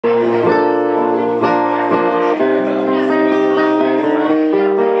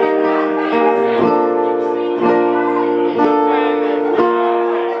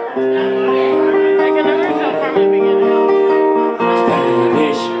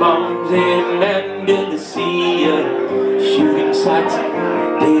bombs inland in the sea, shooting sights,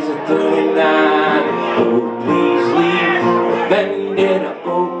 days of 39. Oh, please leave the vendetta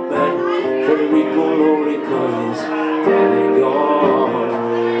open for the glory, 'cause they're gone.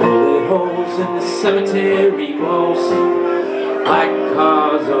 Bullet holes in the cemetery walls, black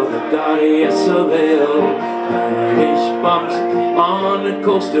cars of the Dottie SOL, Spanish bombs on the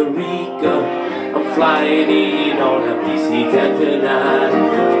Costa Rica. I'm flying in on a DC-10 tonight.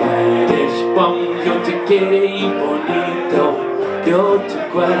 Spanish bombs, yo te quiero y bonito, yo te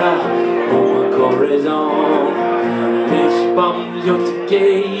quiero, oh my corazón. Spanish bombs, yo te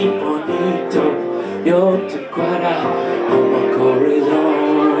quiero y bonito, yo te quiero, oh my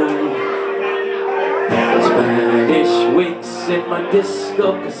corazón. Spanish wicks in my disco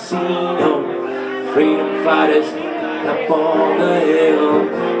casino, freedom fighters up on the hill.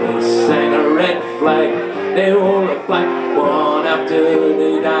 They sang a red flag, they wore a black one. After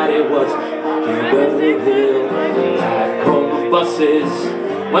the night it was Beverly Hill. Back home the buses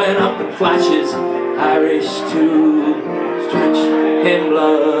went up in flashes, Irish too, drenched in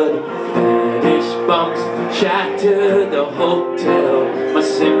blood. Spanish bombs shattered the hotel, my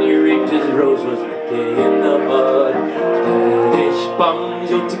senorita's rose was naked in the mud. Spanish bombs,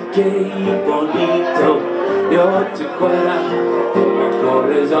 yo te quiero bonito, yo te quiero, oh my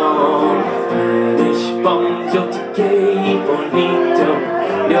corazón. Spanish bombs, yo te quiero bonito,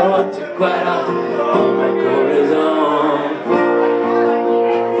 yo te quiero, oh my corazón.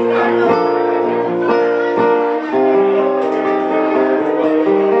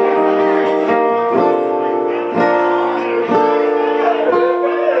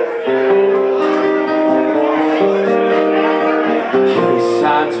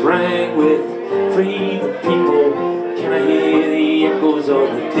 Hillsides rang with free the people. Can I hear the echoes of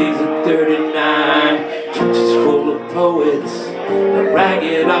the days of 39? Churches full of poets, a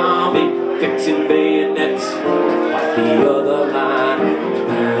ragged army fixing bayonets to fight the other line.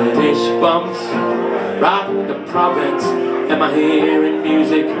 Spanish bombs rock the province. Am I hearing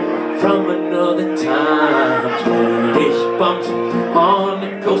music from another time? Spanish bombs on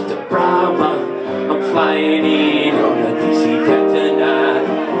the coast of Brava. I'm flying in on a DC-10 tonight.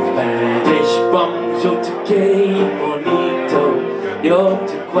 Spanish bombs, yo te quiero bonito, yo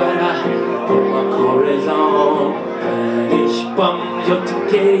te quiero, oh my corazón. Spanish bombs, yo te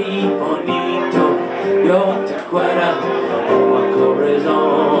quiero bonito, yo te quiero, oh my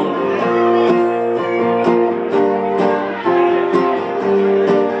corazón.